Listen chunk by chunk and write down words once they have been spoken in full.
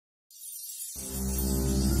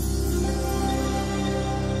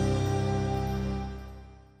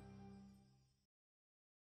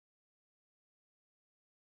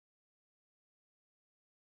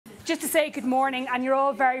just to say good morning, and you're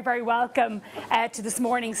all very, very welcome to this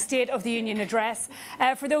morning's State of the Union address.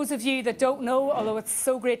 For those of you that don't know, although it's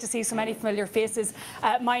so great to see so many familiar faces,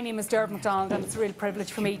 my name is Dermot MacDonald, and it's a real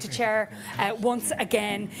privilege for me to chair once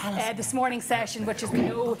again this morning's session, which, as we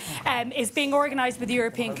know, is being organised by the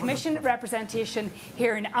European Commission, representation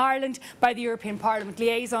here in Ireland by the European Parliament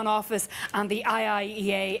Liaison Office and the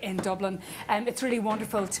IIEA in Dublin. It's really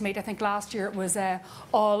wonderful to meet. I think last year it was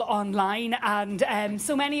all online, and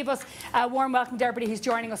so many of us, warm welcome to everybody who's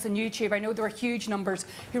joining us on YouTube. I know there were huge numbers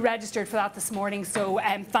who registered for that this morning, so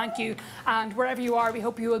thank you, and wherever you are, we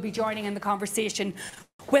hope you will be joining in the conversation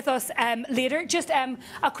with us later. Just a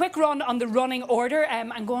quick run on the running order.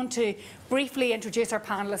 I'm going to briefly introduce our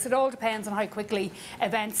panellists. It all depends on how quickly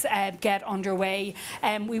events get underway.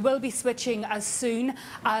 We will be switching as soon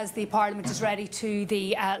as the Parliament is ready to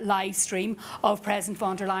the live stream of President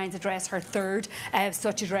von der Leyen's address, her third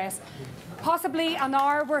such address. Possibly an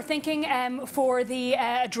hour, we're thinking, for the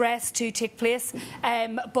address to take place,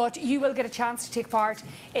 but you will get a chance to take part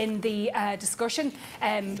in the discussion.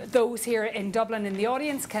 Those here in Dublin in the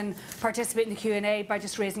audience can participate in the Q&A by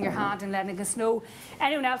just raising your hand and letting us know.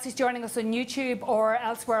 Anyone else who's joining us on YouTube or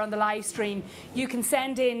elsewhere on the live stream, you can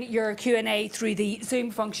send in your Q&A through the Zoom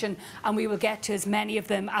function, and we will get to as many of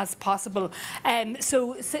them as possible.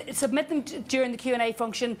 So submit them during the Q&A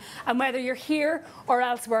function, and whether you're here or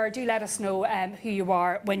elsewhere, do let us know who you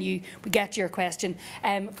are when we get to your question.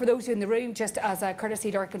 For those who are in the room, just as a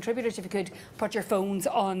courtesy to our contributors, if you could put your phones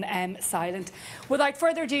on silent. Without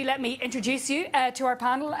further ado, let me introduce you to our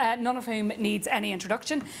panel, none of whom needs any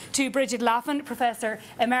introduction. To Bridget Laffan, Professor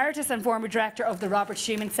Emeritus and former Director of the Robert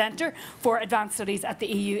Schuman Centre for Advanced Studies at the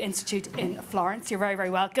EU Institute in Florence. You're very, very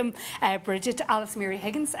welcome, Bridget. Alice-Mary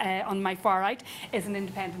Higgins, on my far right, is an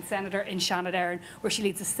independent senator in Seanad Éireann, where she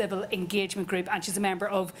leads a civil engagement group, and she's a member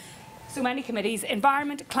of so many committees: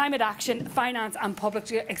 Environment, Climate Action, Finance and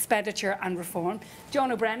Public Expenditure and Reform.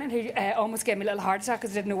 John O'Brien, who almost gave me a little heart attack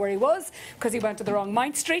because I didn't know where he was because he went to the wrong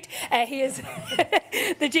Mount Street. He is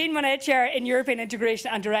the Jean Monnet Chair in European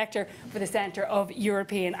Integration and Director for the Centre of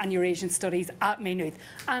European and Eurasian Studies at Maynooth.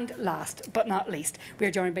 And last but not least, we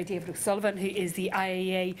are joined by David O'Sullivan, who is the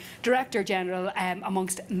IIEA Director General,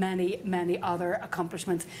 amongst many, many other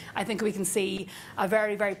accomplishments. I think we can see a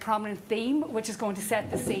very, very prominent theme, which is going to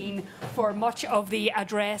set the scene for much of the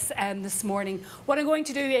address this morning. What I'm going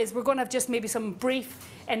to do is we're going to have just maybe some brief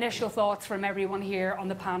initial thoughts from everyone here on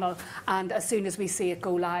the panel, and as soon as we see it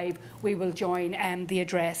go live, we will join the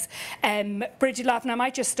address. Bridget Laffan, I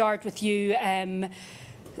might just start with you.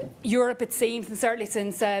 Europe, it seems, and certainly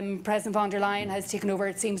since President von der Leyen has taken over,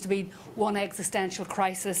 it seems to be one existential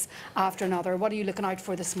crisis after another. What are you looking out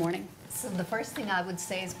for this morning? So the first thing I would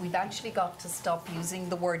say is we've actually got to stop using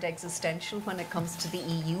the word existential when it comes to the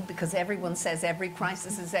EU, because everyone says every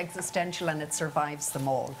crisis is existential and it survives them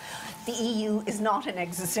all. The EU is not an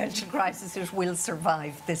existential crisis. It will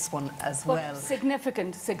survive this one as well.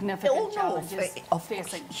 Significant challenges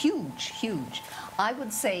facing. Huge. I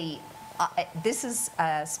would say this is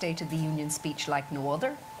a State of the Union speech like no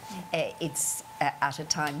other. It's at a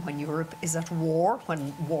time when Europe is at war,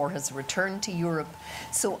 when war has returned to Europe.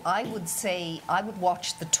 So I would say I would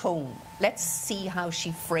watch the tone. Let's see how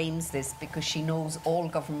she frames this, because she knows all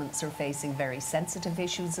governments are facing very sensitive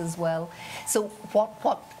issues as well. So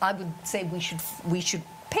what I would say we should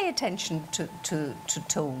pay attention to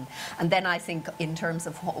tone. And then I think in terms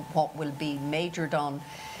of what will be majored on,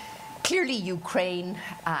 clearly Ukraine,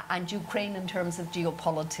 and Ukraine in terms of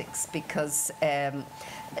geopolitics, because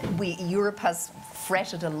Europe has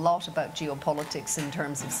fretted a lot about geopolitics in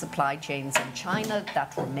terms of supply chains in China.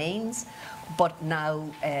 That remains, but now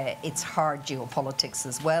it's hard geopolitics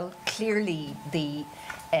as well. Clearly the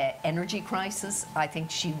energy crisis, I think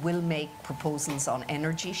she will make proposals on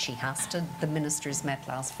energy. She has to. The ministers met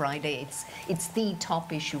last Friday. It's the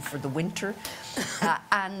top issue for the winter.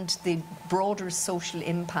 And the broader social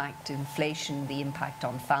impact, inflation, the impact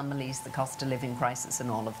on families, the cost of living crisis and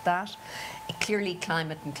all of that. Clearly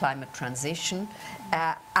climate and climate transition.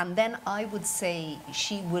 And then I would say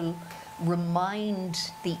she will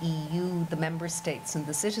remind the EU, the member states and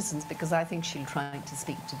the citizens, because I think she'll try to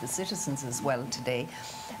speak to the citizens as well today,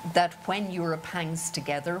 that when Europe hangs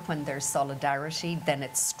together, when there's solidarity, then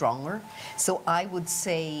it's stronger. So I would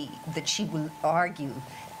say that she will argue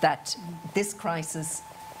that this crisis,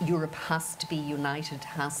 Europe has to be united,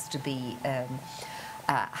 has to be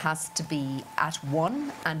at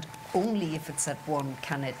one, and only if it's at one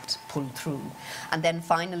can it pull through. And then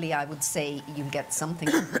finally, I would say you get something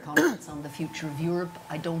from the conference on the future of Europe.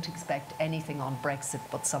 I don't expect anything on Brexit,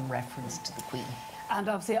 but some reference to the Queen. And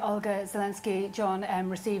obviously Olga Zelensky, John,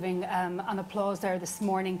 receiving an applause there this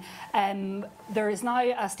morning. There is now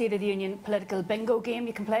a State of the Union political bingo game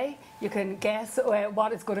you can play. You can guess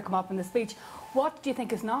what is going to come up in the speech. What do you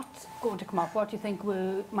think is not going to come up? What do you think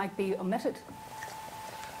might be omitted?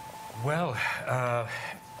 Well,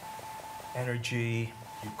 energy,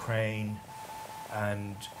 Ukraine,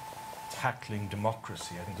 and tackling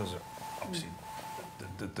democracy. I think those are obviously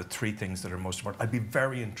the three things that are most important. I'd be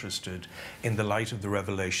very interested in the light of the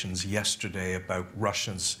revelations yesterday about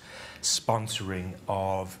Russia's sponsoring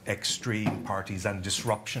of extreme parties and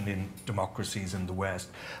disruption in democracies in the West,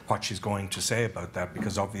 what she's going to say about that,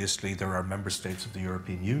 because obviously there are member states of the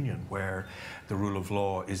European Union where the rule of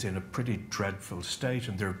law is in a pretty dreadful state,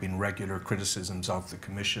 and there have been regular criticisms of the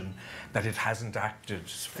Commission that it hasn't acted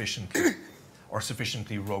sufficiently or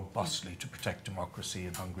sufficiently robustly to protect democracy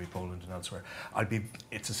in Hungary, Poland and elsewhere.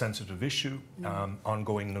 It's a sensitive issue,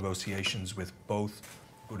 ongoing negotiations with both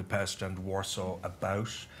Budapest and Warsaw about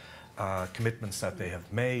commitments that they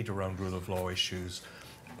have made around rule of law issues,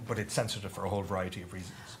 but it's sensitive for a whole variety of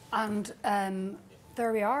reasons. And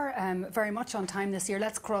there we are, very much on time this year.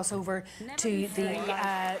 Let's cross over to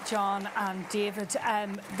the John and David.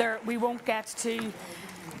 We won't get to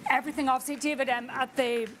everything, obviously. David, at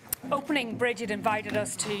the opening, Bridget invited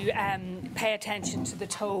us to pay attention to the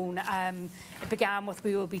tone. It began with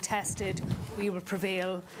 "we will be tested, we will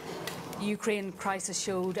prevail." The Ukraine crisis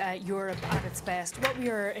showed Europe at its best. What were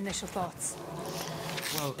your initial thoughts?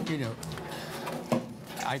 Well, you know,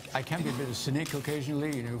 I can be a bit cynical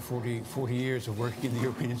occasionally. You know, 40 years of working in the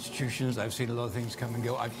European institutions, I've seen a lot of things come and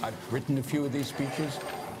go. I've written a few of these speeches.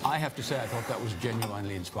 I have to say I thought that was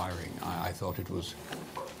genuinely inspiring. I thought it was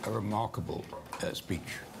a remarkable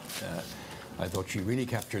speech. I thought she really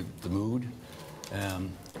captured the mood.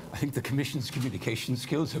 I think the Commission's communication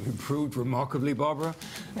skills have improved remarkably, Barbara,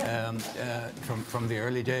 from the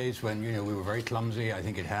early days when, you know, we were very clumsy. I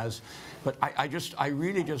think it has. But I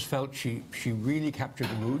really just felt she really captured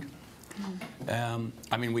the mood.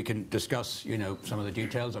 I mean, we can discuss, you know, some of the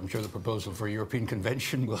details. I'm sure the proposal for a European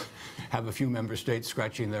convention will have a few member states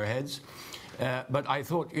scratching their heads. But I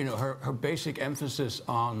thought, you know, her basic emphasis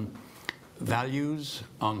on values,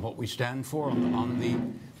 on what we stand for, on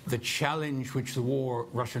the challenge which the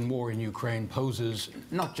Russian war in Ukraine poses,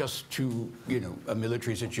 not just to, you know, a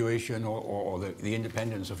military situation or the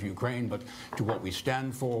independence of Ukraine, but to what we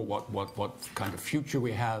stand for, what kind of future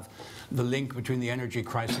we have, the link between the energy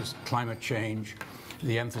crisis, climate change,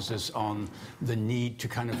 the emphasis on the need to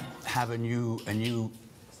kind of have a new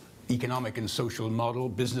economic and social model,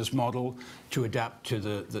 business model, to adapt to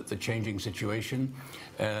the changing situation.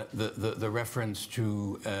 The reference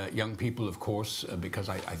to young people, of course, because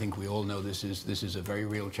I think we all know this is a very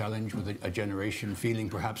real challenge with a generation feeling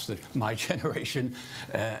perhaps that my generation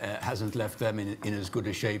hasn't left them in as good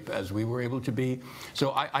a shape as we were able to be.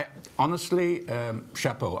 So I honestly,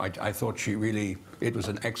 chapeau. I thought it was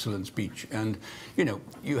an excellent speech. And, you know,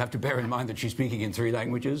 you have to bear in mind that she's speaking in 3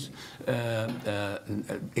 languages.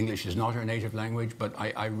 English is not her native language, but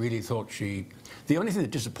I really thought the only thing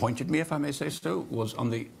that disappointed me, if I may say so, was on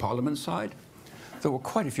the Parliament side. There were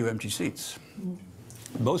quite a few empty seats,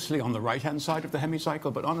 mostly on the right-hand side of the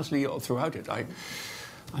hemicycle, but honestly, all throughout it. I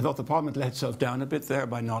thought the Parliament let itself down a bit there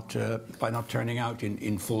by not turning out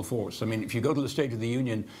in full force. I mean, if you go to the State of the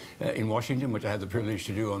Union in Washington, which I had the privilege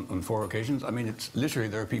to do on 4 occasions, I mean, it's literally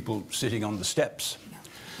there are people sitting on the steps.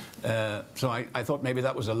 So I thought maybe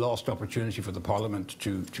that was a lost opportunity for the Parliament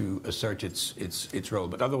to assert its role.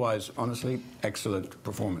 But otherwise, honestly, excellent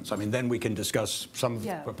performance. I mean, then we can discuss some of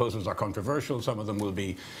the proposals are controversial. Some of them will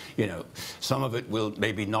be, you know, some of it will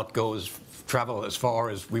maybe not travel as far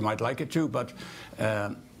as we might like it to. But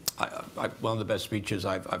one of the best speeches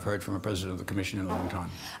I've heard from a President of the Commission in a long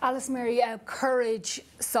time. Alice-Mary, courage,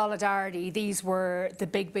 solidarity, these were the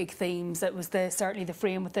big themes. That was certainly the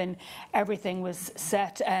frame within everything was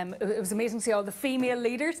set. It was amazing to see all the female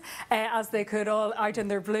leaders as they could, all out in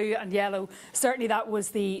their blue and yellow. Certainly that was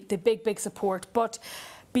the big support. But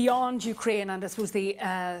beyond Ukraine, and I suppose the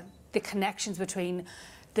connections between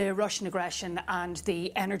the Russian aggression and the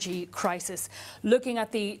energy crisis, looking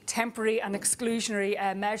at the temporary and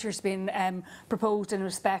exclusionary measures being proposed in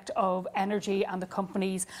respect of energy and the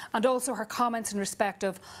companies, and also her comments in respect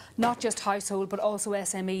of not just household but also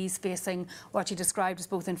SMEs facing what she described as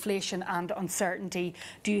both inflation and uncertainty.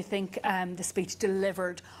 Do you think the speech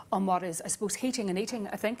delivered on what is, I suppose, heating and eating?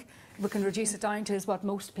 I think we can reduce it down to is what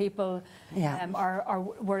most people are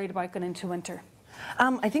worried about going into winter.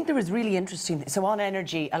 I think there was really interesting. So on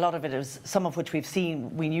energy, a lot of it is some of which we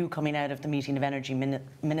knew coming out of the meeting of energy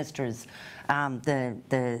ministers,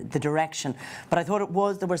 the direction. But I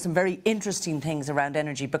thought there were some very interesting things around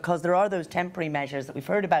energy, because there are those temporary measures that we've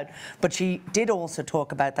heard about. But she did also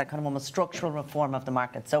talk about that kind of almost structural reform of the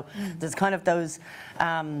market. So there's kind of those.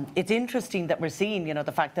 It's interesting that we're seeing,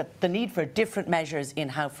 the fact that the need for different measures in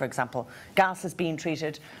how, for example, gas is being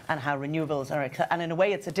treated and how renewables are. And in a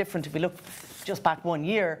way, it's a different. If we look just back 1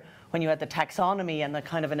 year, when you had the taxonomy and the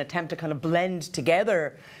kind of an attempt to kind of blend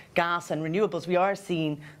together gas and renewables, we are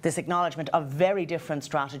seeing this acknowledgement of very different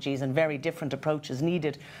strategies and very different approaches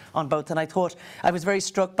needed on both. And I thought, I was very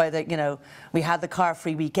struck by the, we had the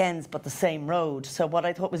car-free weekends, but the same road. So what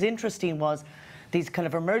I thought was interesting was these kind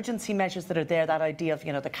of emergency measures that are there, that idea of,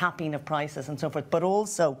 the capping of prices and so forth, but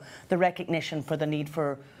also the recognition for the need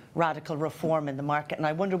for radical reform in the market. And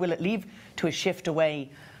I wonder, will it lead to a shift away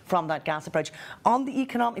from that gas approach? On the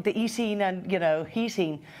economic, the eating and,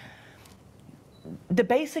 heating, the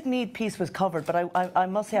basic need piece was covered, but I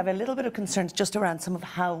must say I have a little bit of concerns just around some of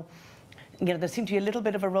how, there seemed to be a little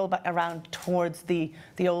bit of a rollback around towards the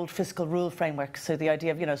old fiscal rule framework. So the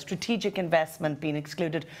idea of, strategic investment being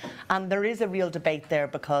excluded. And there is a real debate there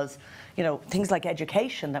because, things like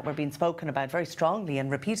education that were being spoken about very strongly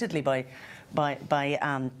and repeatedly by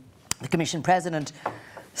the Commission President,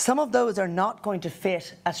 some of those are not going to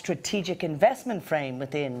fit a strategic investment frame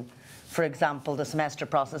within, for example, the semester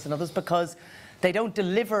process and others, because they don't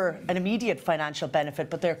deliver an immediate financial benefit,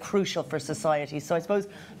 but they're crucial for society. So I suppose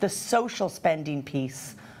the social spending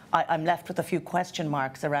piece, I'm left with a few question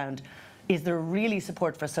marks around, is there really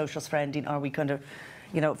support for social spending? Are we kind of,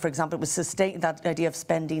 for example, it was that idea of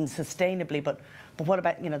spending sustainably, but what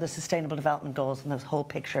about, the Sustainable Development Goals and this whole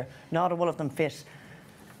picture? Not all of them fit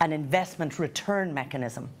an investment return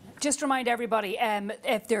mechanism. Just remind everybody,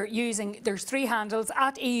 if they're using, there's 3 handles,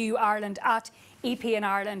 at EU Ireland, at EP in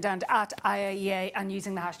Ireland and at IIEA, and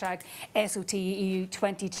using the hashtag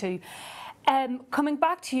SOTEU22. Coming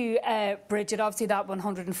back to you, Bridget, obviously that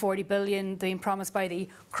 140 billion being promised by the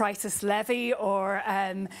crisis levy, or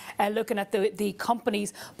looking at the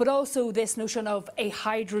companies, but also this notion of a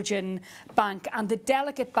hydrogen bank and the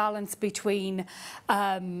delicate balance between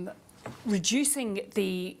reducing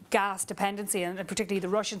the gas dependency and particularly the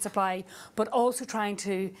Russian supply, but also trying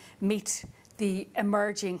to meet the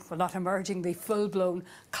the full-blown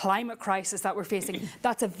climate crisis that we're facing.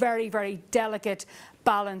 That's a very, very delicate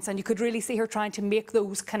balance, and you could really see her trying to make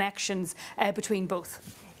those connections between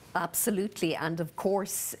both. Absolutely, and of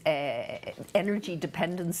course energy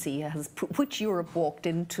dependency, which Europe walked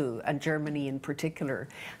into, and Germany in particular,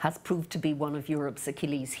 has proved to be one of Europe's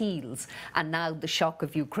Achilles heels, and now the shock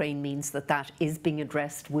of Ukraine means that that is being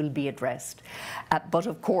addressed, will be addressed. But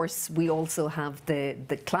of course we also have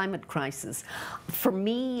the climate crisis. For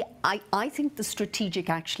me, I think the strategic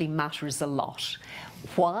actually matters a lot.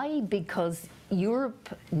 Why? Because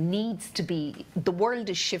Europe needs to be, the world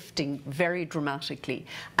is shifting very dramatically,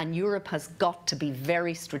 and Europe has got to be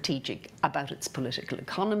very strategic about its political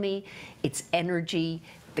economy, its energy.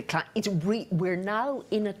 We're now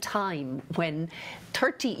in a time when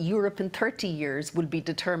Europe in 30 years will be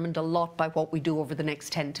determined a lot by what we do over the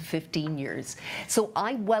next 10 to 15 years. So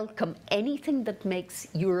I welcome anything that makes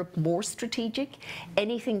Europe more strategic,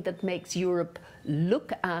 anything that makes Europe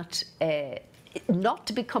look at not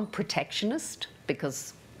to become protectionist,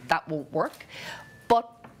 because that won't work, but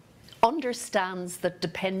understands that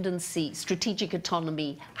dependency, strategic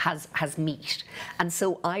autonomy has meat. And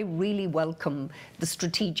so I really welcome the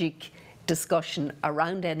strategic discussion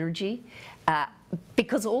around energy,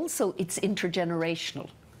 because also it's intergenerational.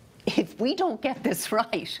 If we don't get this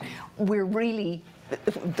right,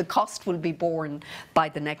 the cost will be borne by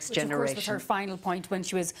the next generation. Which, of course, was her final point when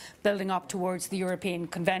she was building up towards the European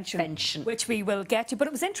Convention, which we will get to. But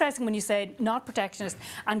it was interesting when you said not protectionist,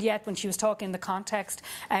 and yet when she was talking in the context,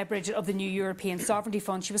 Bridget, of the new European Sovereignty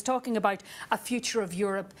Fund, she was talking about a future of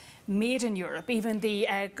Europe made in Europe. Even the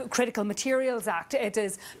Critical Materials Act, it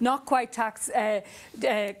is not quite Tax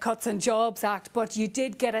Cuts and Jobs Act, but you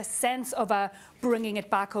did get a sense of bringing it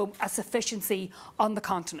back home, a sufficiency on the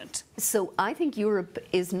continent. So I think Europe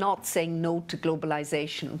is not saying no to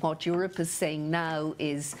globalisation. What Europe is saying now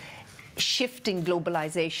is shifting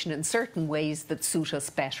globalisation in certain ways that suit us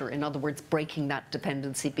better. In other words, breaking that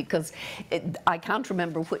dependency, because I can't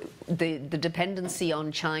remember the dependency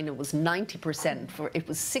on China was 90%, it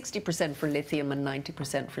was 60% for lithium and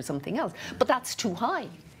 90% for something else. But that's too high.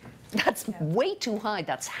 That's way too high.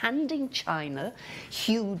 That's handing China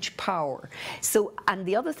huge power. So, and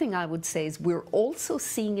the other thing I would say is we're also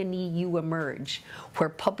seeing an EU emerge where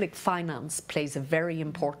public finance plays a very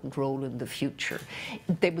important role in the future.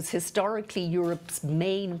 There was historically Europe's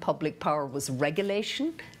main public power was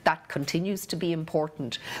regulation. That continues to be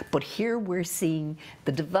important. But here we're seeing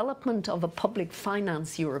the development of a public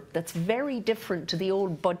finance Europe that's very different to the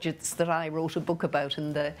old budgets that I wrote a book about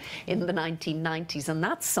in the 1990s. And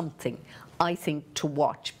that's something I think to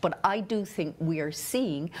watch. But I do think we are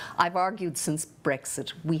seeing, I've argued since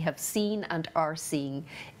Brexit, we have seen and are seeing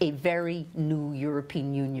a very new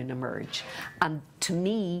European Union emerge. And to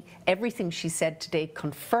me, everything she said today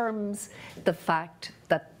confirms the fact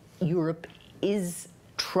that Europe is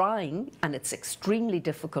trying, and it's extremely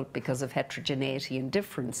difficult because of heterogeneity and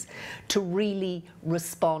difference, to really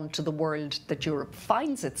respond to the world that Europe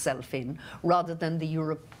finds itself in, rather than the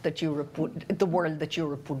world that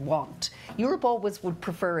Europe would want. Europe always would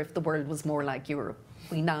prefer if the world was more like Europe.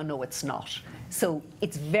 We now know it's not. So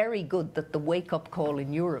it's very good that the wake-up call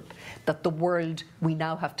in Europe, that the world, we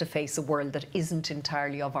now have to face a world that isn't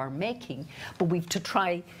entirely of our making, but we've to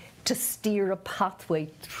try to steer a pathway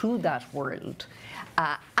through that world.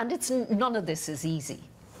 And none of this is easy.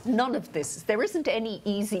 None of this. There isn't any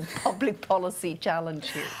easy public policy challenge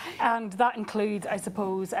here. And that includes, I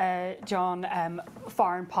suppose, John,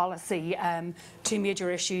 foreign policy, two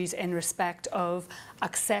major issues in respect of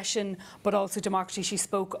accession, but also democracy. She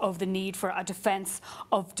spoke of the need for a defence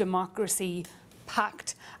of democracy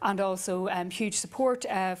pact, and also huge support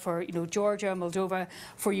for Georgia, Moldova,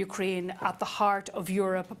 for Ukraine at the heart of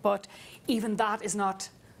Europe. But even that is not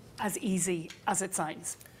as easy as it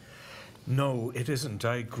sounds. No, it isn't.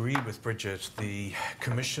 I agree with Bridget. The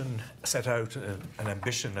Commission set out an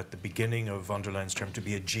ambition at the beginning of von der Leyen's term to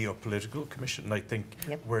be a geopolitical Commission, and I think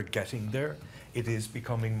we're getting there. It is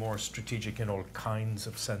becoming more strategic in all kinds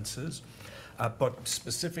of senses. But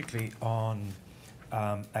specifically on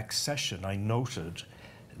accession, I noted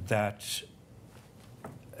that,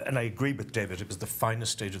 and I agree with David, it was the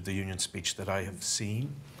finest State of the Union speech that I have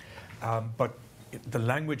seen. But the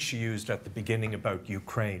language she used at the beginning about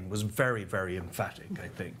Ukraine was very, very emphatic, I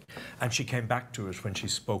think. And she came back to it when she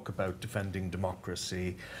spoke about defending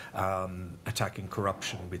democracy, attacking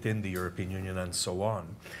corruption within the European Union and so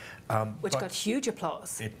on. Which got huge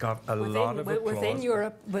applause. It got a lot of applause. Within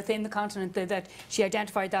Europe, within the continent, that she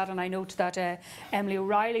identified that, and I note that Emily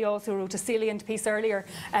O'Reilly also wrote a salient piece earlier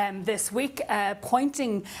this week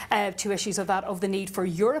pointing to issues of the need for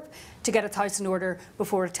Europe to get its house in order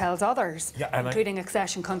before it tells others, including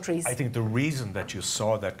accession countries. I think the reason that you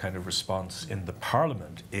saw that kind of response in the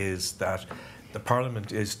Parliament is that the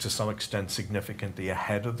Parliament is to some extent significantly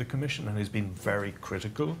ahead of the Commission and has been very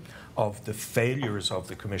critical of the failures of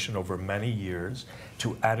the Commission over many years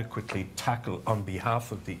to adequately tackle on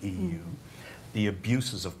behalf of the EU the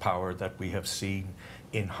abuses of power that we have seen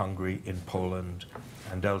in Hungary, in Poland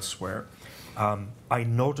and elsewhere. I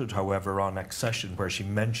noted, however, on accession where she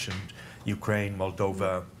mentioned Ukraine,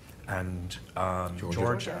 Moldova and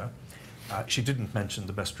Georgia, she didn't mention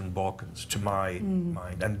the Western Balkans, to my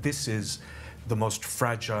mind. And this is the most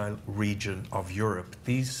fragile region of Europe.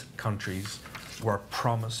 These countries were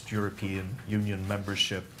promised European Union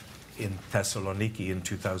membership in Thessaloniki in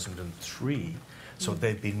 2003. So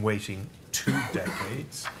they've been waiting 2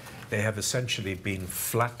 decades. They have essentially been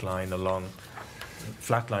flatlining along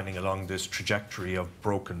this trajectory of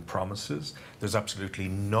broken promises. There's absolutely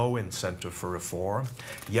no incentive for reform.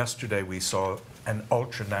 Yesterday we saw an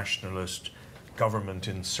ultra-nationalist government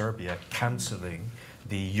in Serbia cancelling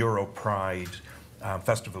the Euro Pride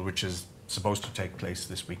festival, which is supposed to take place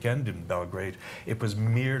this weekend in Belgrade. It was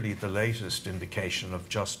merely the latest indication of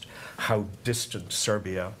just how distant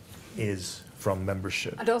Serbia is from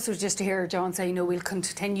membership. And also just to hear John say, we'll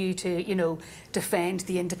continue to, defend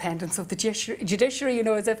the independence of the judiciary,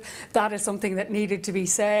 as if that is something that needed to be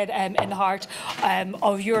said in the heart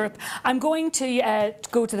of Europe. I'm going to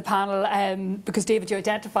go to the panel because, David, you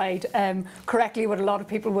identified correctly what a lot of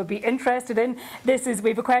people would be interested in. We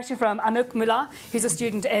have a question from Anouk Moulin, who's a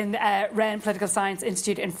student in Rennes Political Science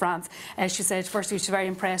Institute in France. She said, firstly, she's very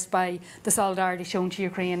impressed by the solidarity shown to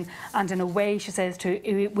Ukraine and, in a way, she says, to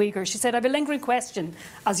Uyghurs. She said, I have a lingering question,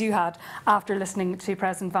 as you had, after listening to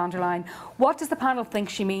President von der Leyen. What does the panel think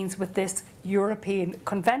she means with this European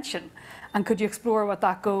Convention? And could you explore what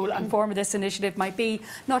that goal and form of this initiative might be,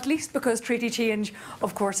 not least because treaty change,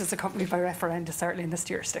 of course, is accompanied by referenda, certainly in this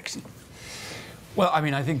jurisdiction? Well,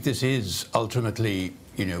 I think this is ultimately,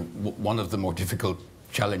 one of the more difficult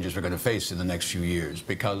challenges we're going to face in the next few years,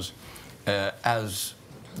 because as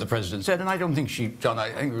the President said, and I don't think John, I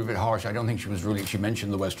think it was a bit harsh. I don't think she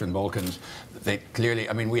mentioned the Western Balkans. They clearly,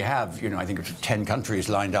 I mean, we have, I think it's 10 countries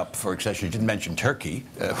lined up for accession. She didn't mention Turkey,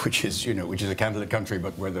 which is a candidate country,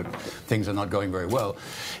 but where things are not going very well.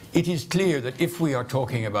 It is clear that if we are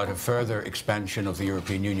talking about a further expansion of the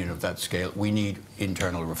European Union of that scale, we need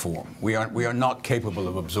internal reform. We are not capable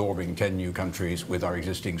of absorbing 10 new countries with our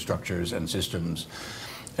existing structures and systems.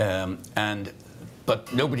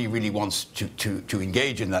 But nobody really wants to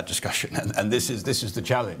engage in that discussion, and this is the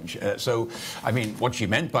challenge. So, I mean, what she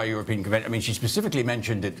meant by European Convention, I mean, she specifically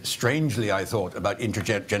mentioned it strangely, I thought, about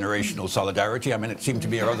intergenerational solidarity. I mean, it seemed to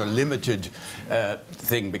be a rather limited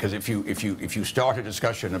thing, because if you start a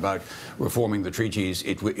discussion about reforming the treaties,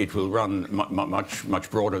 it will run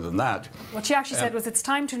much broader than that. What she actually said was, it's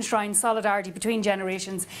time to enshrine solidarity between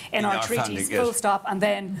generations in our treaties, founding, full yes. stop, and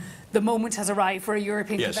then the moment has arrived for a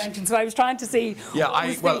European Yes. Convention. So I was trying to see. Yeah,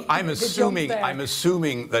 I'm assuming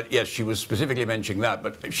assuming that, yes, she was specifically mentioning that,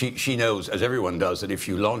 but she knows, as everyone does, that if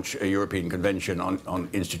you launch a European Convention on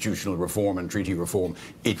institutional reform and treaty reform,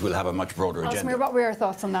 it will have a much broader agenda. Alice-Mary, what were your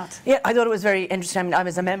thoughts on that? Yeah, I thought it was very interesting. I mean, I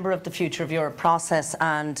was a member of the Future of Europe process,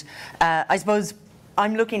 and I suppose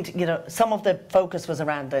I'm looking to, some of the focus was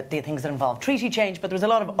around the things that involve treaty change, but there was a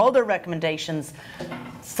lot of other recommendations,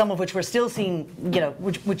 some of which we're still seeing,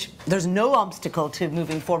 which there's no obstacle to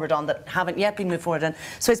moving forward on, that haven't yet been moved forward. And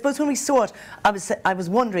so I suppose when we saw it, I was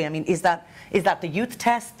wondering, I mean, is that the youth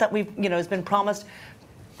test that we've, has been promised?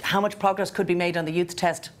 How much progress could be made on the youth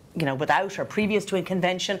test, without or previous to a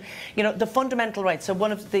convention? The fundamental rights. So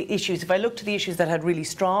one of the issues, if I look to the issues that had really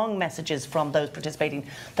strong messages from those participating,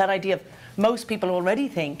 that idea of, most people already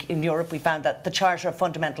think in Europe, we found that the Charter of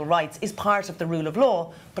Fundamental Rights is part of the rule of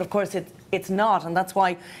law, but of course it's not, and that's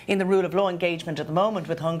why in the rule of law engagement at the moment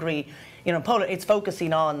with Hungary, Poland, it's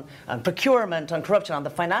focusing on procurement, on corruption, on the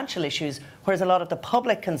financial issues, whereas a lot of the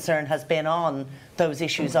public concern has been on those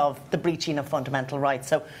issues of the breaching of fundamental rights.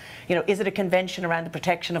 So, is it a convention around the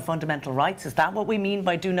protection of fundamental rights? Is that what we mean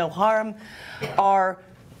by do no harm? Or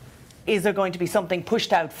is there going to be something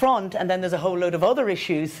pushed out front, and then there's a whole load of other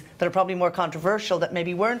issues that are probably more controversial that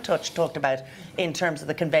maybe weren't talked about in terms of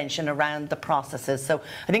the convention around the processes? So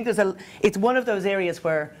I think it's one of those areas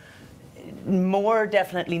where more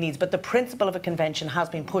definitely needs, but the principle of a convention has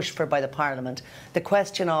been pushed for by the Parliament. The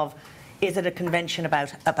question of, is it a convention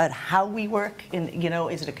about how we work?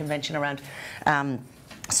 Is it a convention around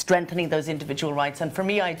strengthening those individual rights? And for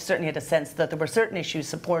me, I certainly had a sense that there were certain issues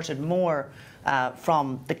supported more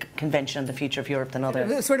from the Convention on the Future of Europe than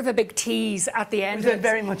others. It was sort of a big tease at the end. It was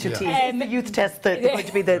very much a tease. It's the youth test going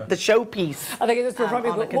to be the showpiece. I think it's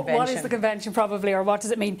probably what is the convention, probably, or what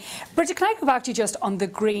does it mean? Bridget, can I go back to you just on the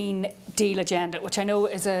Green Deal agenda, which I know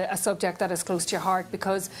is a subject that is close to your heart,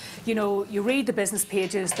 because you read the business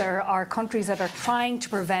pages, there are countries that are trying to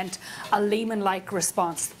prevent a Lehman-like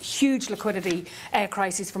response, huge liquidity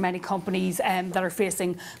crises for many companies that are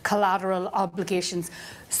facing collateral obligations.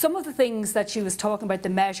 Some of the things that she was talking about, the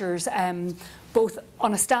measures, both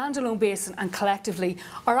on a standalone basis and collectively,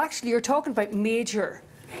 are actually, you're talking about major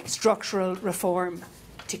structural reform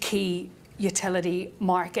to key utility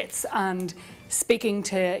markets. And speaking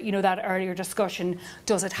to that earlier discussion,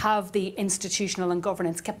 does it have the institutional and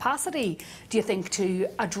governance capacity, do you think, to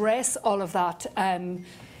address all of that?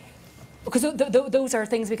 Because those are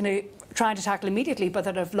things we can try to tackle immediately, but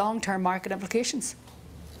that have long-term market implications.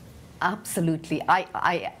 Absolutely.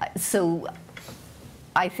 So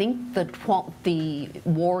I think that what the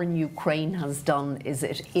war in Ukraine has done is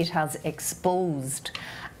it has exposed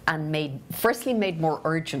and firstly made more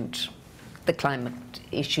urgent the climate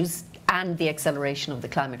issues and the acceleration of the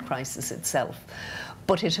climate crisis itself.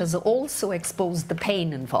 But it has also exposed the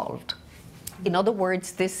pain involved. In other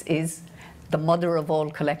words, this is the mother of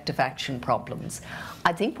all collective action problems.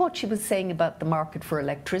 I think what she was saying about the market for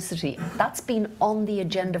electricity, that's been on the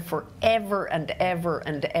agenda for ever and ever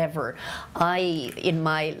and ever. In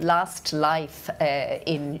my last life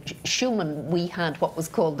in Schumann, we had what was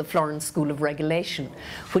called the Florence School of Regulation,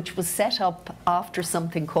 which was set up after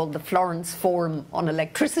something called the Florence Forum on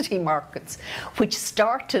Electricity Markets, which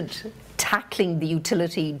started tackling the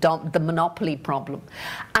utility, the monopoly problem.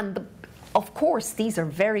 And of course, these are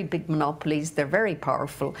very big monopolies, they're very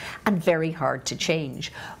powerful and very hard to change.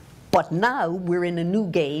 But now we're in a new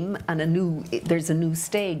game and there's a new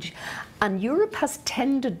stage. And Europe has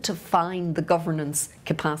tended to find the governance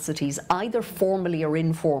capacities, either formally or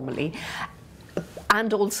informally,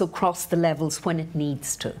 and also cross the levels when it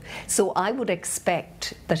needs to. So I would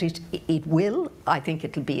expect that it will. I think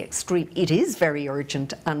it'll be extreme. It is very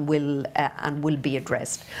urgent and will be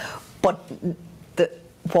addressed. But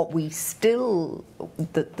what we still,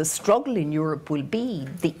 the struggle in Europe will be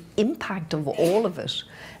the impact of all of it,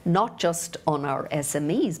 not just on our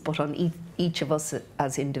SMEs, but on each of us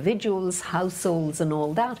as individuals, households and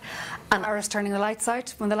all that. And Iris turning the lights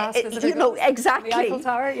out when the last visitor you know, goes. exactly. The Eiffel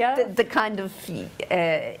Tower, yeah. The kind of,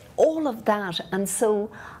 all of that. And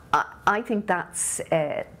so I think that's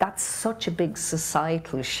such a big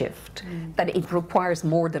societal shift that it requires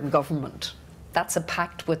more than government. That's a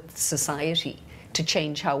pact with society to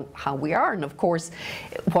change how we are. And of course,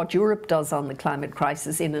 what Europe does on the climate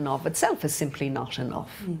crisis in and of itself is simply not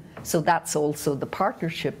enough. So that's also the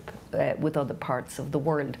partnership with other parts of the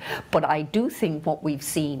world. But I do think what we've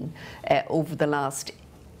seen over the last,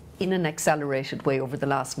 in an accelerated way over the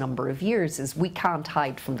last number of years, is we can't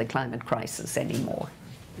hide from the climate crisis anymore.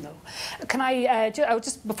 No. Can I,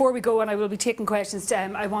 just before we go, and I will be taking questions,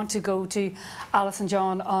 I want to go to Alice and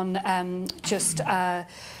John on just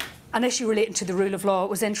an issue relating to the rule of law. It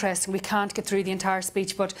was interesting. We can't get through the entire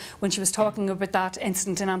speech, but when she was talking about that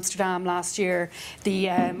incident in Amsterdam last year, the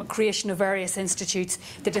creation of various institutes,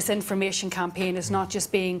 the disinformation campaign is not just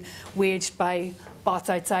being waged by bots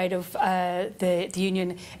outside of the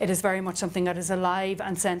union. It is very much something that is alive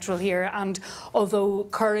and central here. And although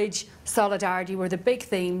courage, solidarity were the big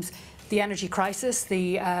themes, the energy crisis,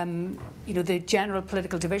 the the general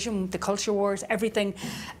political division, the culture wars, everything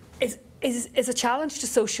is a challenge to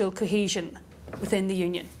social cohesion within the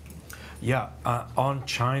union. Yeah, on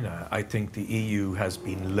China, I think the EU has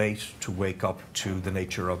been late to wake up to the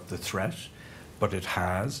nature of the threat, but it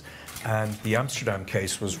has. And the Amsterdam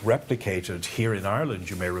case was replicated here in Ireland,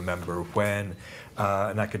 you may remember, when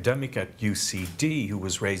an academic at UCD who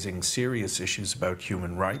was raising serious issues about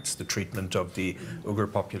human rights, the treatment of the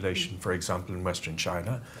Uyghur population, for example, in Western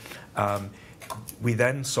China. We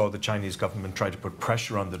then saw the Chinese government try to put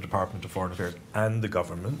pressure on the Department of Foreign Affairs and the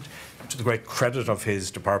government. To the great credit of his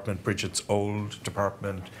department, Bridget's old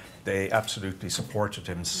department, they absolutely supported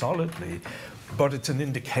him solidly. But it's an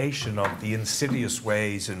indication of the insidious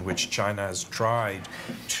ways in which China has tried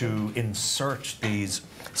to insert these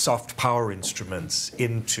soft power instruments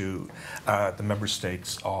into the member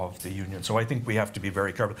states of the Union. So I think we have to be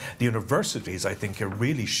very careful. The universities, I think,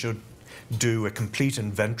 really should do a complete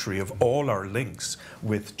inventory of all our links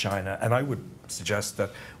with China. And I would suggest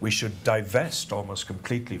that we should divest almost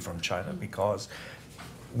completely from China, because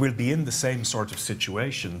we'll be in the same sort of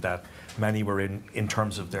situation that many were in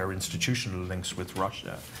terms of their institutional links with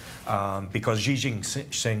Russia. Because Xi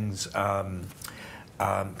Jinping's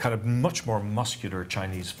kind of much more muscular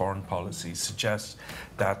Chinese foreign policy suggests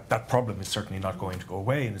that that problem is certainly not going to go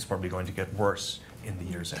away, and it's probably going to get worse in the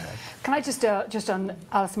years ahead. Can I just on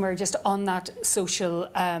Alice-Mary, just on that social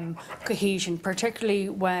cohesion, particularly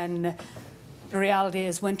when the reality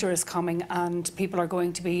is winter is coming and people are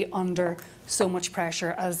going to be under so much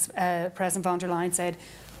pressure, as President von der Leyen said,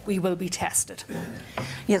 we will be tested.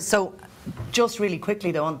 Yeah, so just really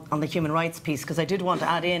quickly though on the human rights piece, because I did want to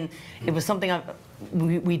add in, it was something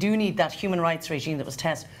we do need that human rights regime that was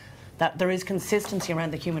tested, that there is consistency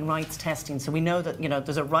around the human rights testing. So we know that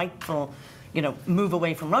there's a rightful move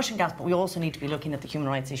away from Russian gas, but we also need to be looking at the human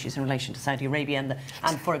rights issues in relation to Saudi Arabia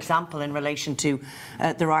and for example, in relation to,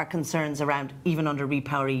 there are concerns around, even under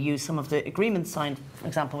Repower EU, some of the agreements signed, for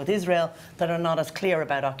example, with Israel, that are not as clear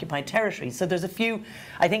about occupied territories. So there's a few,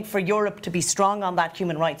 I think for Europe to be strong on that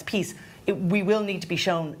human rights piece, we will need to be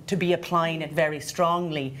shown to be applying it very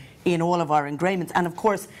strongly in all of our agreements. And of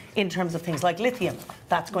course, in terms of things like lithium,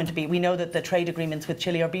 that's going to be, we know that the trade agreements with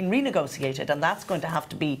Chile are being renegotiated, and that's going to have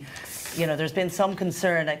to be, there's been some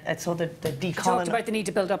concern. I saw the You talked about the need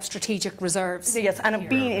to build up strategic reserves. Yes, and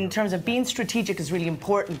in terms of being strategic is really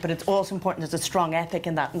important, but it's also important there's a strong ethic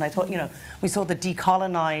in that. And I thought, we saw the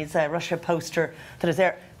decolonise Russia poster that is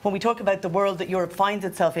there. When we talk about the world that Europe finds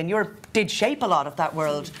itself in, Europe did shape a lot of that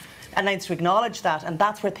world, and nice to acknowledge that. And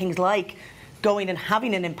that's where things like going and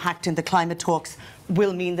having an impact in the climate talks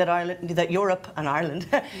will mean that Europe and Ireland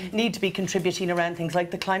need to be contributing around things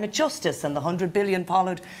like the climate justice and the 100 billion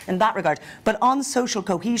followed in that regard. But on social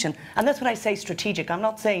cohesion, and that's when I say strategic, I'm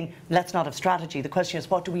not saying let's not have strategy. The question is,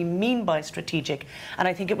 what do we mean by strategic? And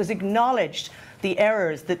I think it was acknowledged the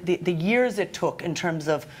errors, the years it took in terms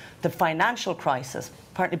of the financial crisis,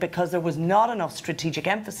 partly because there was not enough strategic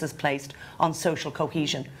emphasis placed on social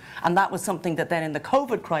cohesion. And that was something that then in the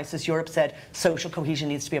COVID crisis, Europe said social cohesion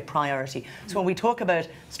needs to be a priority. So when we talk about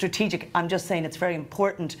strategic, I'm just saying it's very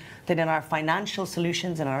important that in our financial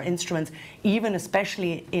solutions and our instruments, even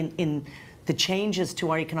especially in the changes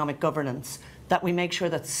to our economic governance, that we make sure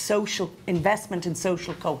that social investment in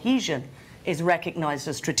social cohesion is recognised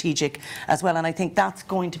as strategic as well. And I think that's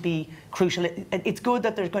going to be crucial. It's good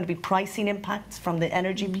that there's going to be pricing impacts from the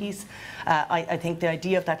energy piece. I think the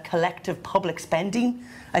idea of that collective public spending,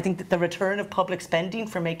 I think that the return of public spending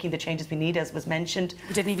for making the changes we need, as was mentioned.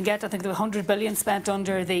 We didn't even get, I think there was 100 billion spent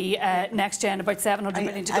under the Next Gen, about 700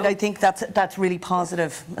 million to go. And I think that's really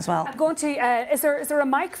positive as well. I'm going to, is there a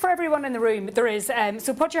mic for everyone in the room? There is,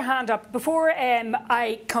 so put your hand up. Before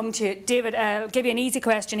I come to you, David, I'll give you an easy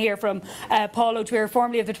question here from Paul O'Dwyer,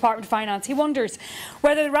 formerly of the Department of Finance. He wonders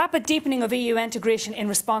whether the rapid deepening of EU integration in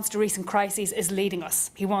response to recent crises is leading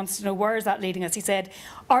us. He wants to know, where is that leading us? He said,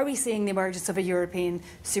 are we seeing the emergence of a European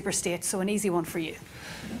superstate? So an easy one for you.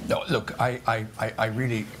 No, look, I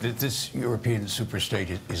really, this European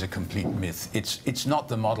superstate is a complete myth. It's not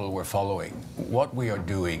the model we're following. What we are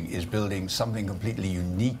doing is building something completely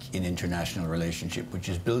unique in international relationship, which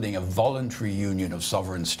is building a voluntary union of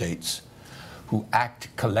sovereign states who act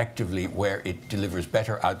collectively where it delivers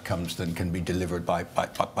better outcomes than can be delivered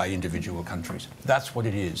by individual countries. That's what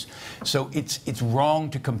it is. So it's wrong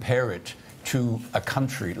to compare it to a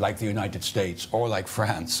country like the United States or like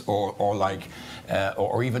France or like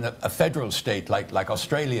or even a federal state like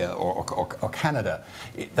Australia or Canada.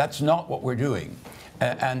 That's not what we're doing.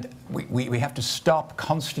 And we have to stop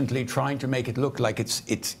constantly trying to make it look like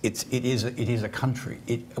it is a country.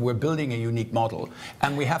 We're building a unique model,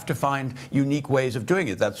 and we have to find unique ways of doing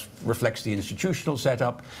it. That reflects the institutional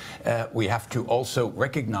setup. We have to also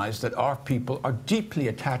recognize that our people are deeply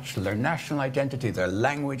attached to their national identity, their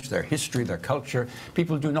language, their history, their culture.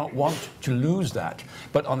 People do not want to lose that.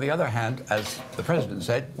 But on the other hand, as the President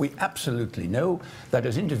said, we absolutely know that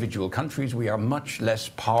as individual countries, we are much less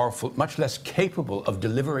powerful, much less capable of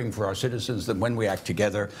delivering for our citizens than when we act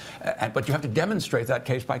together. But you have to demonstrate that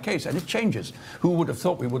case by case, and it changes. Who would have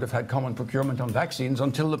thought we would have had common procurement on vaccines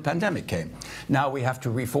until the pandemic came? Now we have to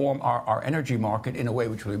reform our energy market in a way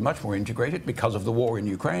which will be much more integrated because of the war in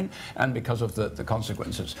Ukraine and because of the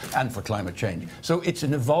consequences, and for climate change. So it's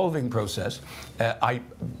an evolving process.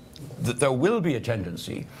 There will be a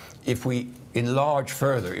tendency, if we enlarge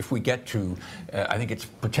further, if we get to, I think it's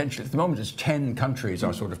potentially, at the moment it's 10 countries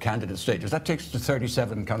are sort of candidate stages. That takes us to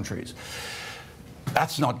 37 countries.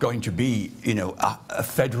 That's not going to be, you know, a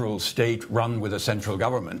federal state run with a central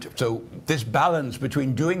government. So this balance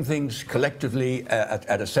between doing things collectively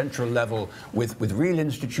at a central level with real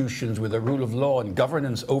institutions, with a rule of law and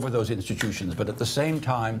governance over those institutions, but at the same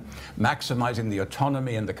time maximizing the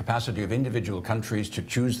autonomy and the capacity of individual countries to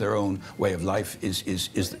choose their own way of life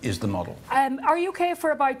is the model. Are you okay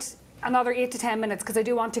for about another 8 to 10 minutes, because I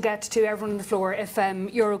do want to get to everyone on the floor, if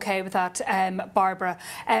you're okay with that, Barbara.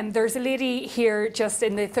 There's a lady here just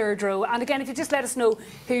in the third row, and again, if you just let us know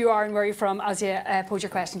who you are and where you're from as you pose your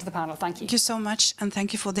question to the panel. Thank you. Thank you so much, and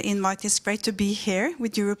thank you for the invite. It's great to be here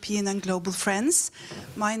with European and global friends.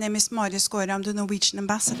 My name is Mari Skåre. I'm the Norwegian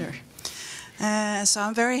ambassador. So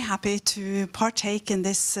I'm very happy to partake in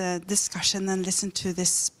this discussion and listen to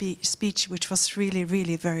this speech, which was really,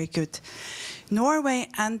 really very good. Norway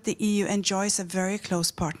and the EU enjoys a very close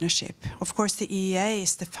partnership. Of course, the IIEA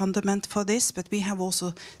is the fundament for this, but we have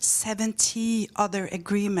also 70 other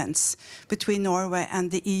agreements between Norway and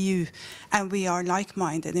the EU, and we are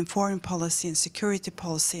like-minded in foreign policy and security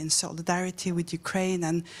policy and solidarity with Ukraine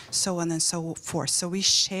and so on and so forth. So we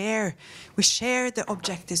share the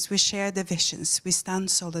objectives, we share the visions, we stand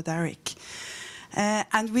solidaric.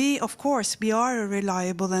 And we, of course, we are a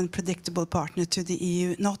reliable and predictable partner to the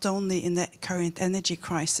EU, not only in the current energy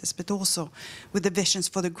crisis, but also with the visions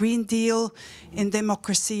for the Green Deal, in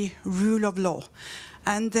democracy, rule of law.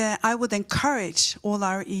 And I would encourage all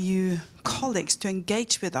our EU colleagues to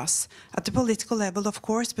engage with us at the political level, of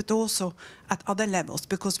course, but also at other levels,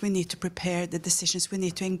 because we need to prepare the decisions. We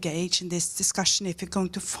need to engage in this discussion if we're going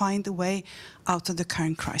to find a way out of the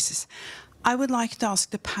current crisis. I would like to ask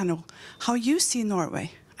the panel how you see Norway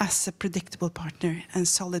as a predictable partner and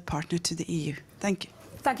solid partner to the EU. Thank you.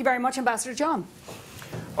 Thank you very much, Ambassador John.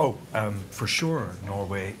 Oh, for sure,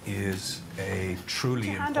 Norway is a truly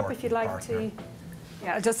important hand up if you'd like partner. to.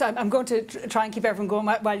 Yeah, I'm going to try and keep everyone going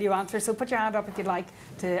while you answer. So put your hand up if you'd like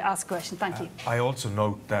to ask a question. Thank you. I also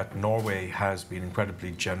note that Norway has been incredibly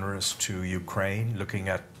generous to Ukraine, looking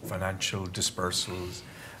at financial dispersals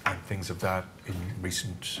and things of that in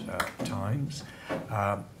recent times.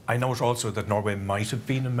 I note also that Norway might have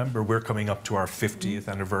been a member. We're coming up to our 50th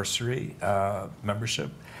anniversary membership.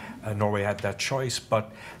 Norway had that choice,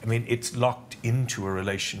 but I mean, it's locked into a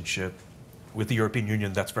relationship with the European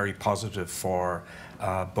Union that's very positive for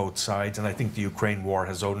both sides. And I think the Ukraine war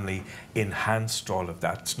has only enhanced all of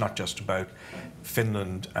that. It's not just about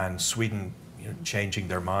Finland and Sweden, changing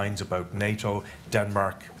their minds about NATO,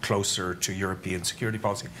 Denmark closer to European security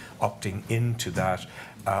policy, opting into that.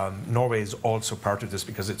 Norway is also part of this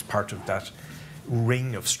because it's part of that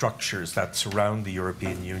ring of structures that surround the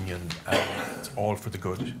European Union, and it's all for the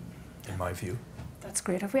good, in my view. That's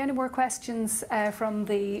great. Have we any more questions from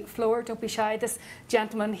the floor? Don't be shy. This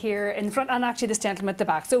gentleman here in front, and actually this gentleman at the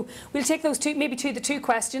back. So we'll take those two, maybe the two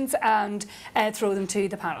questions, and throw them to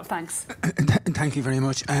the panel. Thanks. Thank you very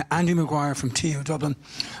much. Andy Maguire from TU Dublin.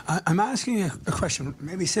 I'm asking a question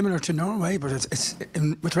maybe similar to Norway, but it's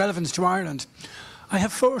with relevance to Ireland. I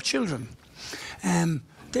have 4 children.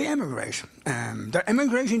 They emigrate. They're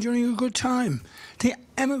emigrating during a good time. They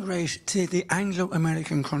emigrate to the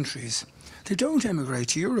Anglo-American countries. They don't emigrate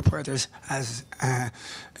to Europe, where there's, as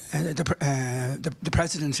the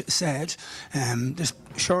President said, there's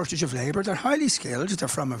shortage of labour. They're highly skilled. They're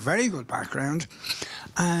from a very good background.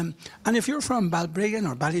 And if you're from Balbriggan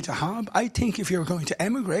or Ballydahab, I think if you're going to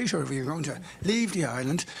emigrate or if you're going to leave the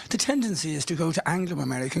island, the tendency is to go to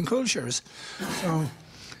Anglo-American cultures. So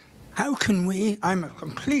how can we, I'm a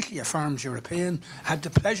completely affirmed European, had the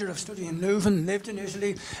pleasure of studying Leuven, lived in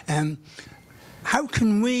Italy, how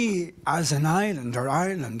can we, as an island or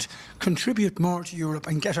Ireland, contribute more to Europe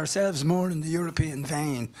and get ourselves more in the European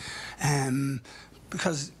vein?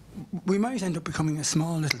 Because we might end up becoming a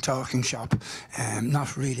small little talking shop,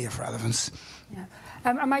 not really of relevance. Yeah.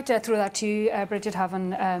 I might throw that to you, Bridget,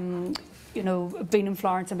 having you know, been in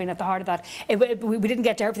Florence and being at the heart of that. We didn't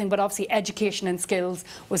get to everything, but obviously education and skills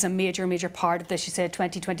was a major, major part of this. You said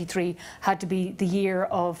 2023 had to be the year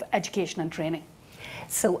of education and training.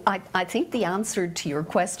 So I think the answer to your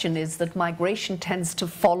question is that migration tends to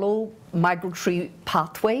follow migratory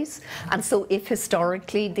pathways. And so if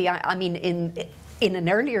historically, in an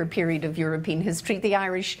earlier period of European history, the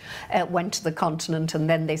Irish went to the continent and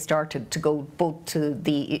then they started to go both to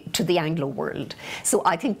the Anglo world. So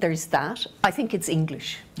I think there's that. I think it's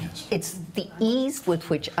English. Yes. It's the ease with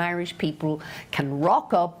which Irish people can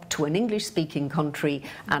rock up to an English-speaking country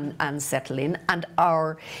and settle in. And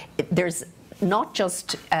there's not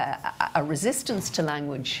just a resistance to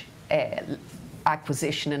language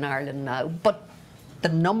acquisition in Ireland now, but the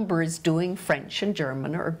numbers doing French and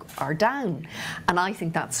German are down. And I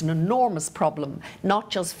think that's an enormous problem,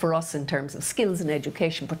 not just for us in terms of skills and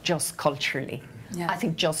education, but just culturally. Yeah. I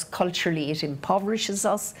think just culturally it impoverishes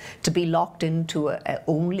us to be locked into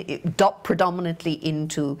predominantly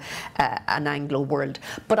into an Anglo world.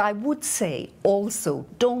 But I would say also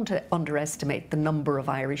don't underestimate the number of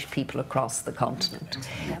Irish people across the continent.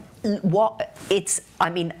 Yeah.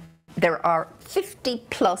 There are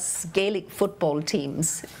 50+ Gaelic football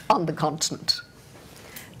teams on the continent.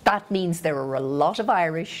 That means there are a lot of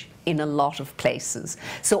Irish in a lot of places.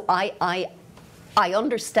 So I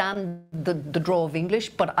understand the draw of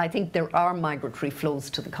English, but I think there are migratory flows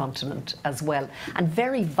to the continent as well. And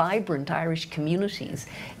very vibrant Irish communities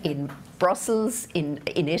in Brussels, in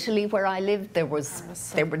Italy where I lived,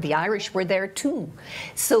 the Irish were there too.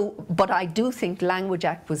 So, but I do think language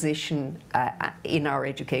acquisition in our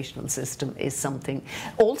educational system is something.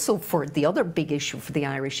 Also, for the other big issue for the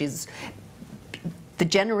Irish is the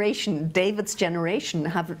generation, David's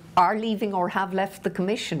generation, are leaving or have left the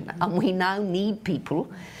Commission, and we now need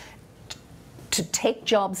people to take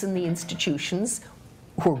jobs in the institutions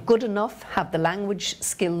who are good enough, have the language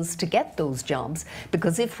skills to get those jobs,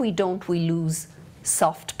 because if we don't, we lose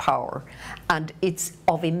soft power. And it's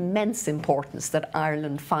of immense importance that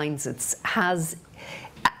Ireland has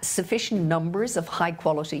sufficient numbers of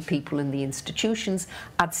high-quality people in the institutions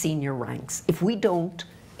at senior ranks. If we don't,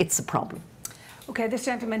 it's a problem. Okay, this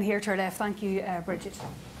gentleman here to our left. Thank you, Bridget.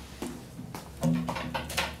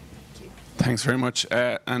 Thanks very much,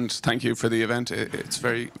 and thank you for the event. It's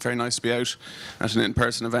very, very nice to be out at an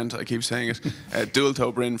in-person event. I keep saying it. Dúil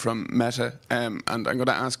Tóibrín from Meta, and I'm going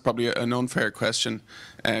to ask probably an unfair question,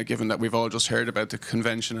 given that we've all just heard about the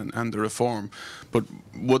convention and the reform. But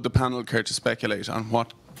would the panel care to speculate on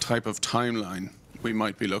what type of timeline we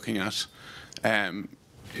might be looking at?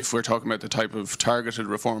 If we're talking about the type of targeted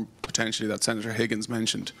reform potentially that Senator Higgins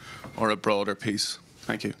mentioned, or a broader piece.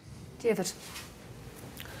 Thank you. David,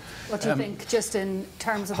 what do you think, just in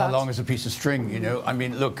terms of how long is a piece of string? You know, I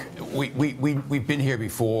mean, look, we've been here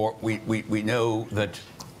before. We know that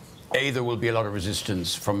there will be a lot of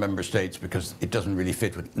resistance from member states because it doesn't really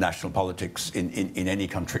fit with national politics in any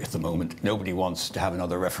country at the moment. Nobody wants to have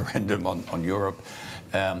another referendum on Europe.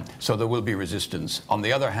 So there will be resistance. On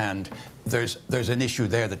the other hand, there's an issue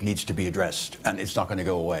there that needs to be addressed, and it's not going to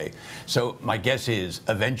go away. So my guess is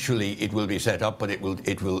eventually it will be set up, but it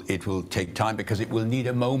will take time, because it will need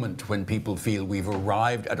a moment when people feel we've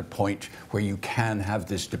arrived at a point where you can have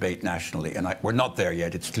this debate nationally, and we're not there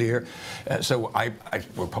yet. It's clear. So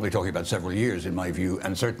we're probably talking about several years, in my view,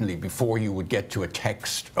 and certainly before you would get to a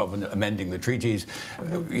text of amending the treaties,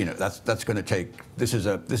 you know, that's going to take. This is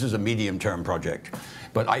a medium-term project.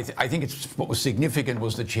 But I think what was significant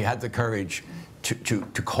was that she had the courage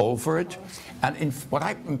to call for it. And what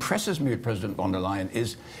impresses me with President von der Leyen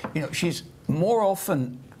is, you know, she's more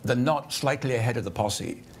often than not slightly ahead of the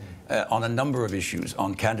posse on a number of issues,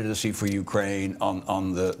 on candidacy for Ukraine,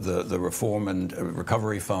 on the Reform and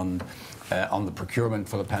Recovery Fund, on the procurement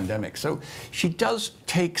for the pandemic. So she does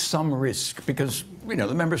take some risk, because, you know,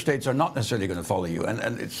 the member states are not necessarily going to follow you.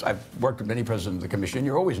 And I've worked with many presidents of the Commission.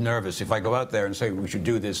 You're always nervous if I go out there and say we should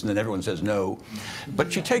do this, and then everyone says no.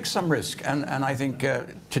 But she takes some risk. And I think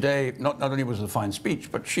today, not only was it a fine speech,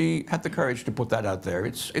 but she had the courage to put that out there.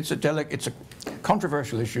 It's a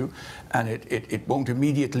controversial issue, and it won't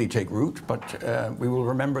immediately take root. But we will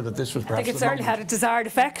remember that this was perhaps. I think it certainly had a desired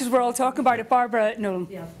effect, because we're all talking about it. Barbara Nolan.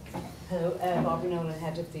 Yeah. Hello, Barbara Nolan,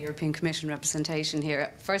 Head of the European Commission representation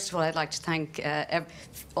here. First of all, I'd like to thank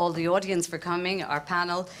all the audience for coming, our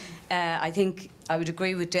panel. I think I would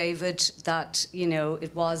agree with David that, you know,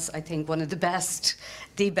 it was, I think, one of the best,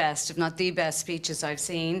 if not the best speeches I've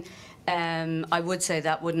seen. I would say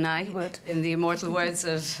that, wouldn't I? You would. In the immortal words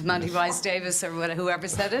of Monty Rice Davis or whoever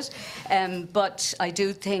said it. But I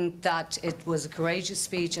do think that it was a courageous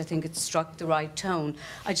speech. I think it struck the right tone.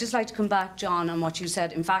 I'd just like to come back, John, on what you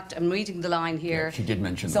said. In fact, I'm reading the line here. Yeah, she did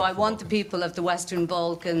mention that. So I want the people of the Western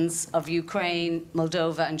Balkans, of Ukraine,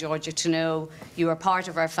 Moldova and Georgia to know you are part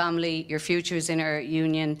of our family, your future is in our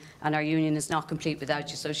union, and our union is not complete without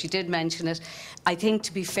you. So she did mention it. I think,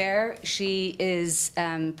 to be fair, she is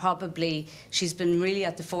she's been really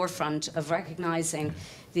at the forefront of recognising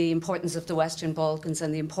the importance of the Western Balkans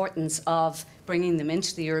and the importance of bringing them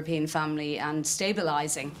into the European family and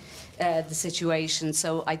stabilising the situation.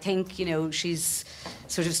 So I think, you know, she's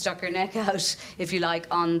sort of stuck her neck out, if you like,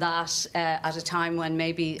 on that at a time when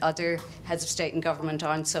maybe other heads of state and government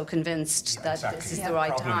aren't so convinced that this is the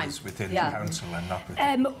right time. Within the council and not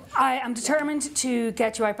within. I am determined to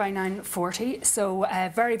get you out by 9:40, so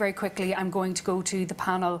very, very quickly I'm going to go to the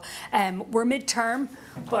panel. We're mid-term,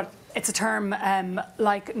 but it's a term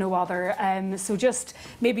like no other. So just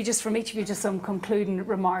from each of you, just some concluding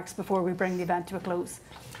remarks before we bring the event to a close.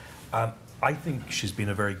 I think she's been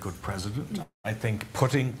a very good president. I think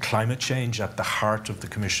putting climate change at the heart of the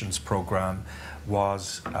Commission's programme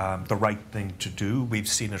was the right thing to do. We've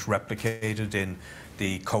seen it replicated in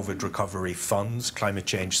the COVID recovery funds. Climate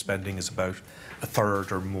change spending is about a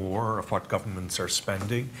third or more of what governments are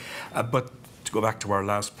spending. But to go back to our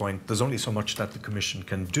last point, there's only so much that the Commission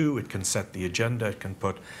can do. It can set the agenda, it can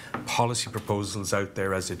put policy proposals out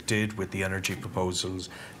there, as it did with the energy proposals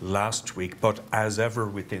last week. But as ever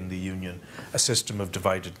within the Union, a system of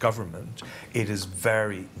divided government, it is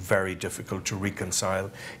very, very difficult to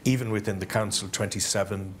reconcile, even within the Council,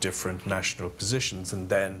 27 different national positions, and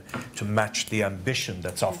then to match the ambition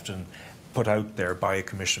that's often put out there by a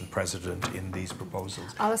Commission President in these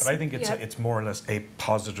proposals. Alice, but I think it's more or less a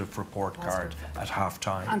positive report card at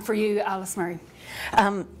half-time. And for you, Alice-Mary?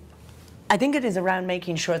 I think it is around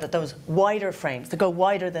making sure that those wider frames, that go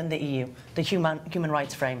wider than the EU, the human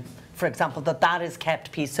rights frame, for example, that is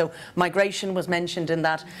kept peace. So migration was mentioned in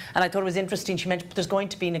that, and I thought it was interesting, she mentioned there's going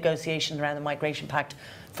to be negotiations around the Migration Pact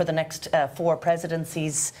for the next 4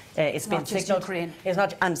 presidencies. It's been signalled. It's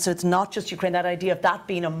not, and so it's not just Ukraine. That idea of that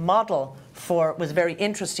being a model for was very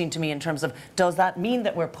interesting to me in terms of, does that mean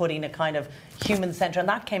that we're putting a kind of human centre? And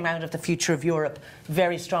that came out of the Future of Europe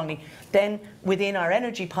very strongly. Then within our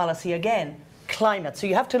energy policy, again, climate. So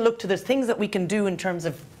you have to look to there's things that we can do in terms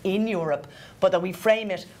of in Europe, but that we frame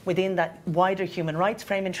it within that wider human rights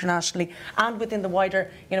frame internationally, and within the wider,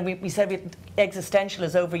 you know, we said existential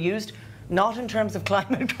is overused. Not in terms of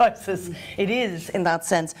climate crisis, it is in that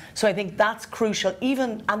sense. So I think that's crucial,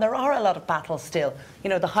 even, and there are a lot of battles still. You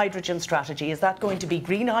know, the hydrogen strategy, is that going to be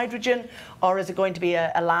green hydrogen, or is it going to be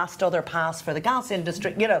a last other pass for the gas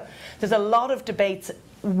industry? You know, there's a lot of debates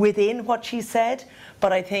within what she said,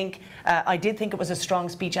 but I think, I did think it was a strong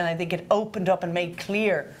speech, and I think it opened up and made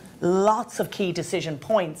clear lots of key decision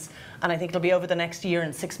points, and I think it'll be over the next year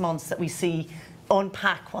and 6 months that we see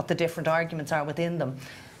unpack what the different arguments are within them.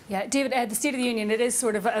 Yeah, David, the State of the Union, it is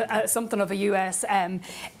sort of something of a US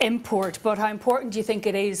import, but how important do you think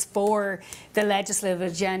it is for the legislative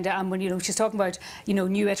agenda? And when, she's talking about,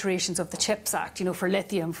 new iterations of the CHIPS Act, for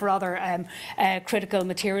lithium, for other critical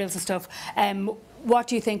materials and stuff, what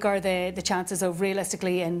do you think are the chances of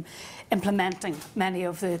realistically in implementing many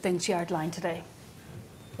of the things she outlined today?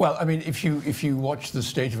 Well, I mean, if you watch the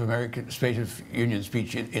State of Union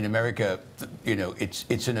speech in America,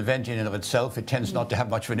 it's an event in and of itself. It tends not to have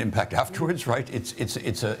much of an impact afterwards, right?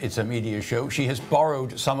 It's a media show. She has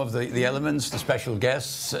borrowed some of the elements, the special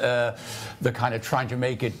guests, the kind of trying to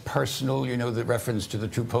make it personal. The reference to the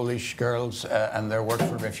 2 Polish girls and their work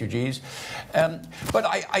for refugees. But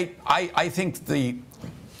I think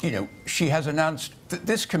she has announced that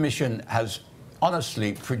this commission has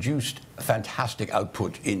honestly produced fantastic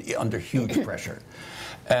output under huge pressure.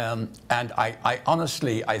 And I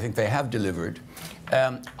honestly think they have delivered.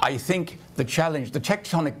 I think the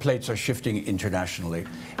tectonic plates are shifting internationally,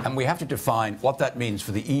 and we have to define what that means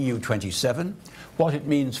for the EU 27, what it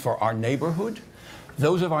means for our neighbourhood,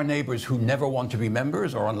 those of our neighbours who never want to be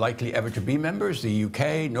members or unlikely ever to be members, the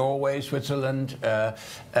UK, Norway, Switzerland,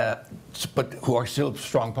 but who are still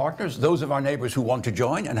strong partners, those of our neighbours who want to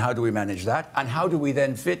join, and how do we manage that? And how do we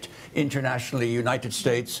then fit internationally, United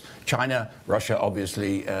States, China, Russia,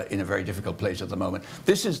 obviously, in a very difficult place at the moment.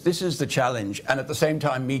 This is the challenge, and at the same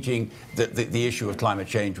time meeting the issue of climate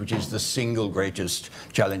change, which is the single greatest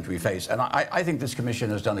challenge we face. And I think this Commission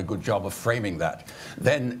has done a good job of framing that.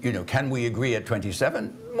 Then, can we agree at 27?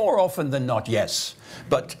 More often than not, yes,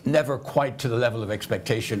 but never quite to the level of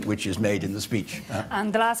expectation which is made in the speech.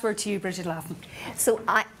 And the last word to you, Bridget Laffan. So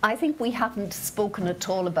I think we haven't spoken at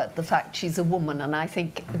all about the fact she's a woman, and I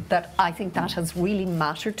think that has really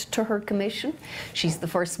mattered to her commission. She's the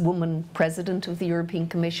first woman president of the European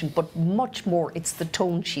Commission, but much more, it's the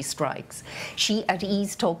tone she strikes. She at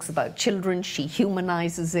ease talks about children, she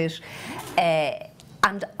humanises it.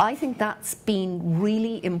 And I think that's been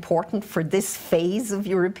really important for this phase of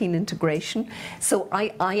European integration. So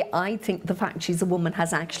I think the fact she's a woman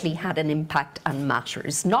has actually had an impact and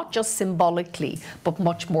matters, not just symbolically, but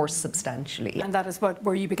much more substantially. And that is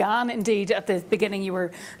where you began, indeed. At the beginning you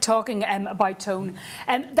were talking about tone.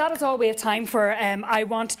 That is all we have time for. I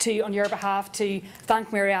want to, on your behalf, to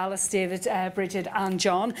thank Mary Alice, David, Bridget and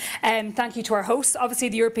John. Thank you to our hosts, obviously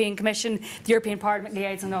the European Commission, the European Parliament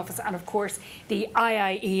Liaison Office, and of course the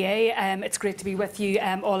IIEA. It's great to be with you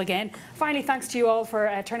all again. Finally, thanks to you all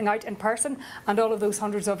for turning out in person, and all of those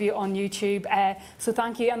hundreds of you on YouTube. So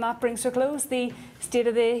thank you, and that brings to a close the State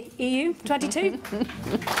of the EU 22.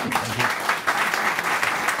 Thank you.